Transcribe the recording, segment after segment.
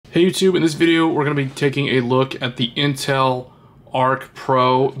Hey YouTube, in this video we're going to be taking a look at the Intel Arc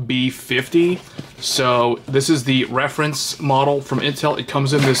Pro B50. So this is the reference model from Intel. It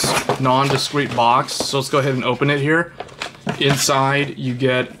comes in this non-discrete box, so let's go ahead and open it here. Inside you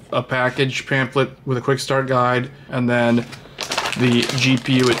get a package pamphlet with a quick start guide, and then the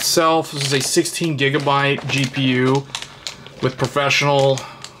GPU itself. This is a 16 gigabyte GPU with professional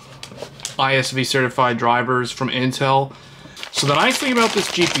ISV certified drivers from Intel. So the nice thing about this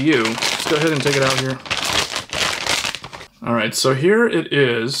GPU, let's go ahead and take it out here. Alright, so here it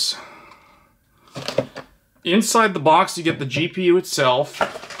is. Inside the box you get the GPU itself,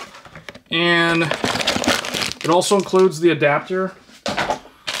 and it also includes the adapter.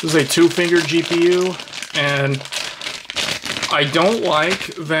 This is a two-finger GPU, and I don't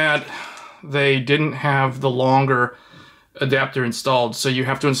like that they didn't have the longer adapter installed, so you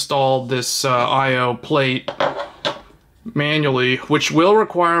have to install this I/O plate manually, which will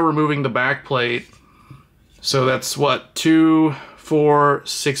require removing the back plate. So that's what, 2, 4,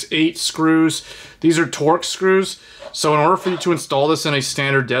 6, 8 screws. These are Torx screws. So in order for you to install this in a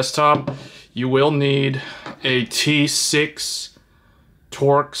standard desktop, you will need a T6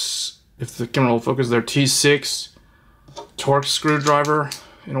 Torx, if the camera will focus there, T6 Torx screwdriver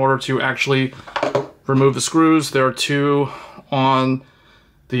in order to actually remove the screws. There are 2 on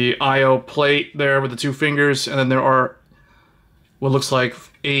the I/O plate there with the 2 fingers, and then there are what looks like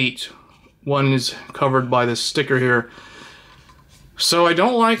 8. One is covered by this sticker here. So I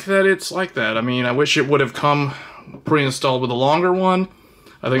don't like that it's like that. I mean, I wish it would have come pre-installed with a longer one.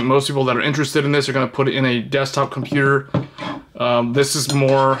 I think most people that are interested in this are going to put it in a desktop computer. This is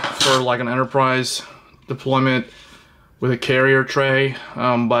more for like an enterprise deployment with a carrier tray,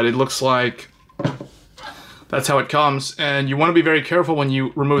 but it looks like that's how it comes. And you want to be very careful when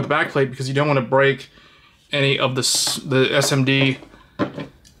you remove the backplate, because you don't want to break any of the SMD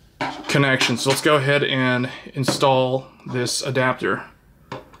connections. So let's go ahead and install this adapter.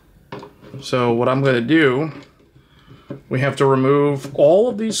 So what I'm going to do, we have to remove all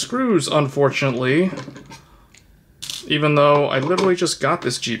of these screws, unfortunately, even though I literally just got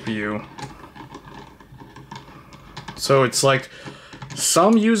this GPU. So it's like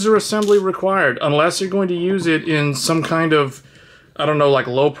some user assembly required, unless you're going to use it in some kind of, I don't know, like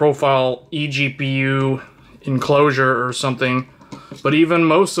low profile eGPU enclosure or something. But even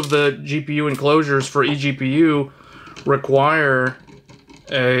most of the GPU enclosures for eGPU require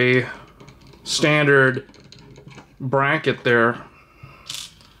a standard bracket there.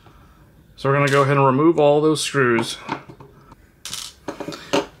 So we're going to go ahead and remove all those screws.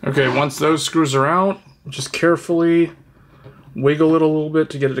 Okay, once those screws are out, just carefully wiggle it a little bit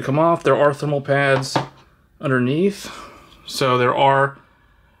to get it to come off. There are thermal pads underneath, so there are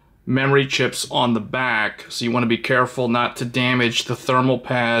memory chips on the back, so you want to be careful not to damage the thermal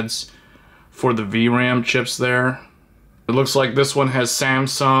pads for the VRAM chips there. It looks like this one has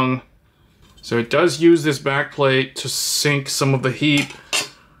Samsung, so it does use this back plate to sink some of the heat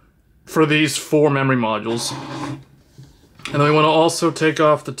for these 4 memory modules. And then we want to also take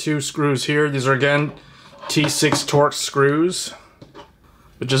off the 2 screws here. These are again T6 Torx screws,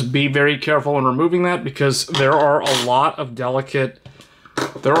 but just be very careful in removing that, because there are a lot of delicate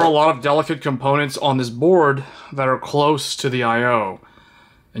components on this board that are close to the I/O,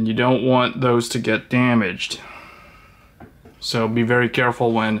 and you don't want those to get damaged. So be very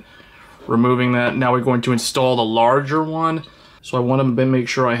careful when removing that. Now we're going to install the larger one, so I want to make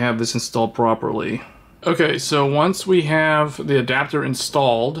sure I have this installed properly. Okay, so once we have the adapter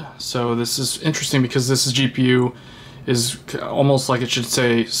installed, so this is interesting because this GPU is almost like it should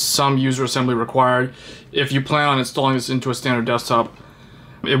say some user assembly required. If you plan on installing this into a standard desktop,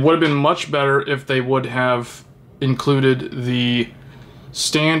 it would have been much better if they would have included the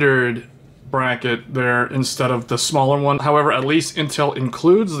standard bracket there instead of the smaller one. However, at least Intel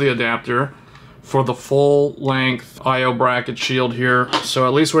includes the adapter for the full length I/O bracket shield here, so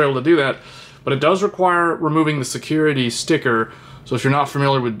at least we're able to do that. But it does require removing the security sticker, so if you're not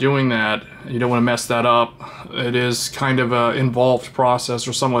familiar with doing that, you don't want to mess that up. It is kind of an involved process,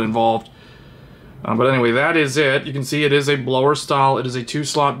 or somewhat involved. But anyway, that is it. You can see it is a blower style. It is a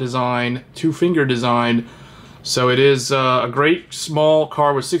 2-slot design, 2-finger design. So it is a great small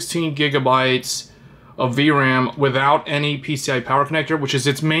card with 16 gigabytes of VRAM without any PCIe power connector, which is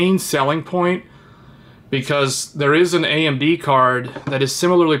its main selling point, because there is an AMD card that is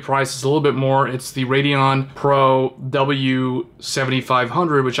similarly priced. It's a little bit more. It's the Radeon Pro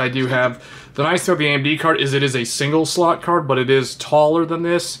W7500, which I do have. The nice thing about the AMD card is it is a single slot card, but it is taller than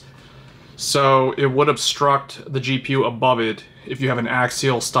this. So it would obstruct the GPU above it if you have an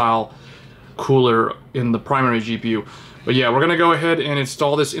axial style cooler in the primary GPU. But yeah, we're going to go ahead and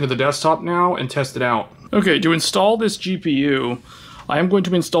install this into the desktop now and test it out. Okay, to install this GPU, I am going to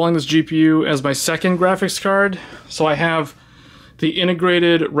be installing this GPU as my second graphics card. So I have the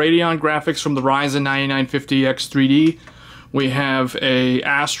integrated Radeon graphics from the Ryzen 9950X 3D. We have a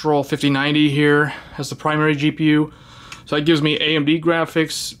Astral 5090 here as the primary GPU. So that gives me AMD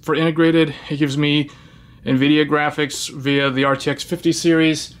graphics for integrated. It gives me NVIDIA graphics via the RTX 50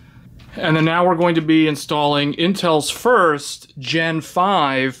 series. And then now we're going to be installing Intel's first Gen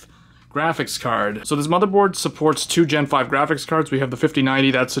 5 graphics card. So this motherboard supports 2 Gen 5 graphics cards. We have the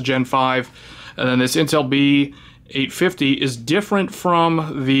 5090, that's a Gen 5. And then this Intel B850 is different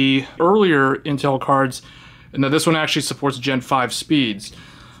from the earlier Intel cards, and that this one actually supports Gen 5 speeds.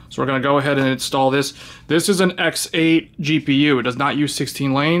 So we're going to go ahead and install this. This is an X8 GPU. It does not use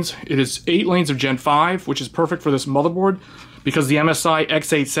 16 lanes. It is 8 lanes of Gen 5, which is perfect for this motherboard because the MSI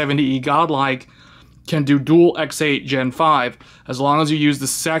X870E Godlike can do dual X8 Gen 5 as long as you use the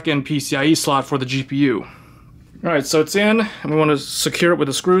second PCIe slot for the GPU. Alright, so it's in, and we want to secure it with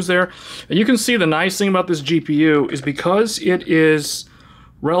the screws there. And you can see the nice thing about this GPU is because it is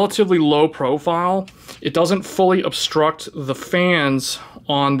relatively low profile, it doesn't fully obstruct the fans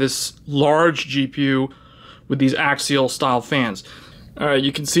on this large GPU with these axial style fans. Alright,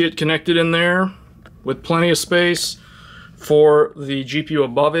 you can see it connected in there with plenty of space for the GPU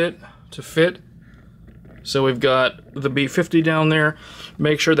above it to fit. So we've got the B50 down there.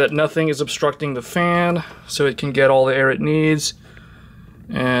 Make sure that nothing is obstructing the fan so it can get all the air it needs.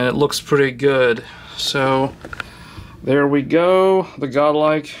 And it looks pretty good. So there we go. The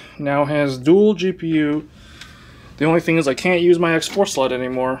Godlike now has dual GPU. The only thing is I can't use my X4 slot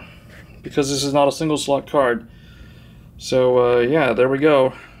anymore because this is not a single slot card. So yeah, there we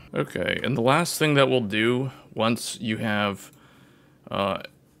go. Okay, and the last thing that we'll do once you have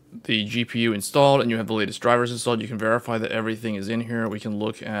the GPU installed and you have the latest drivers installed, you can verify that everything is in here. We can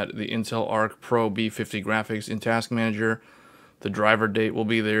look at the Intel Arc Pro B50 graphics in Task Manager. The driver date will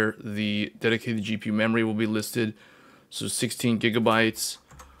be there. The dedicated GPU memory will be listed. So 16 gigabytes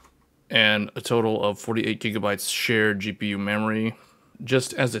and a total of 48 gigabytes shared GPU memory.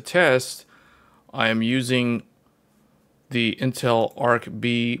 Just as a test, I am using the Intel Arc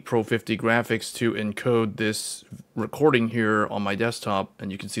B Pro 50 graphics to encode this recording here on my desktop,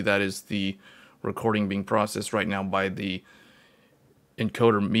 and you can see that is the recording being processed right now by the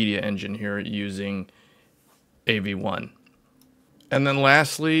encoder media engine here using AV1. And then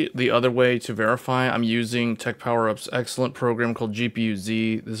lastly, the other way to verify, I'm using TechPowerUp's excellent program called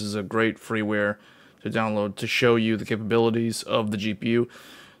GPU-Z. This is a great freeware to download to show you the capabilities of the GPU.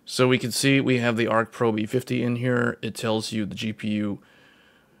 So we can see we have the Arc Pro B50 in here. It tells you the GPU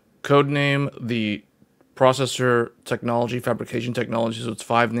code name, the processor technology, fabrication technology, so it's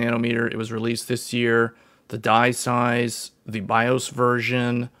 5 nanometer. It was released this year. The die size, the BIOS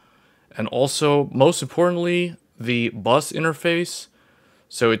version, and also, most importantly, the bus interface.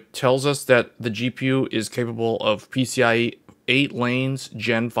 So it tells us that the GPU is capable of PCIe 8 lanes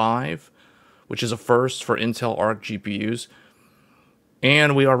Gen 5, which is a first for Intel Arc GPUs.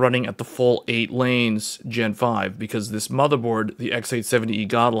 And we are running at the full 8 lanes Gen 5 because this motherboard, the X870E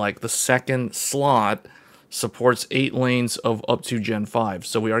Godlike, the second slot, supports 8 lanes of up to Gen 5.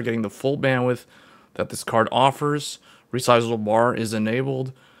 So we are getting the full bandwidth that this card offers. Resizable bar is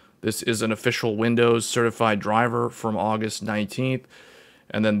enabled. This is an official Windows certified driver from August 19th.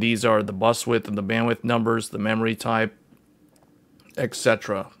 And then these are the bus width and the bandwidth numbers, the memory type,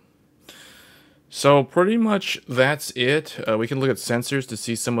 etc. So pretty much that's it. We can look at sensors to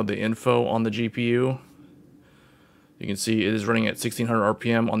see some of the info on the GPU. You can see it is running at 1600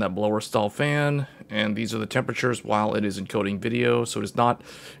 RPM on that blower style fan, and these are the temperatures while it is encoding video. So it's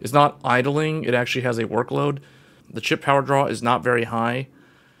not idling. It actually has a workload. The chip power draw is not very high,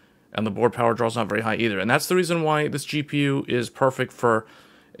 and the board power draw is not very high either. And that's the reason why this GPU is perfect for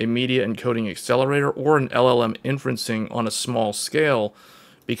a media encoding accelerator or an LLM inferencing on a small scale,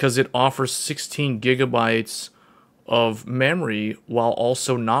 because it offers 16 gigabytes of memory while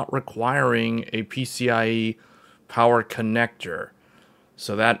also not requiring a PCIe power connector.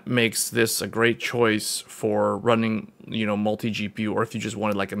 So that makes this a great choice for running, multi-GPU, or if you just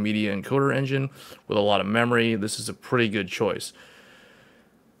wanted like a media encoder engine with a lot of memory, this is a pretty good choice.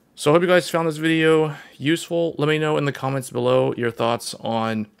 So I hope you guys found this video useful. Let me know in the comments below your thoughts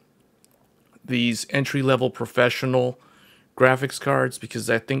on these entry-level professional graphics cards, because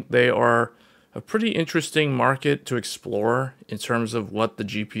I think they are a pretty interesting market to explore in terms of what the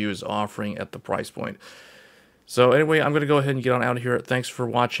GPU is offering at the price point. So anyway, I'm going to go ahead and get on out of here. Thanks for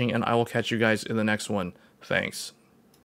watching, and I will catch you guys in the next one. Thanks.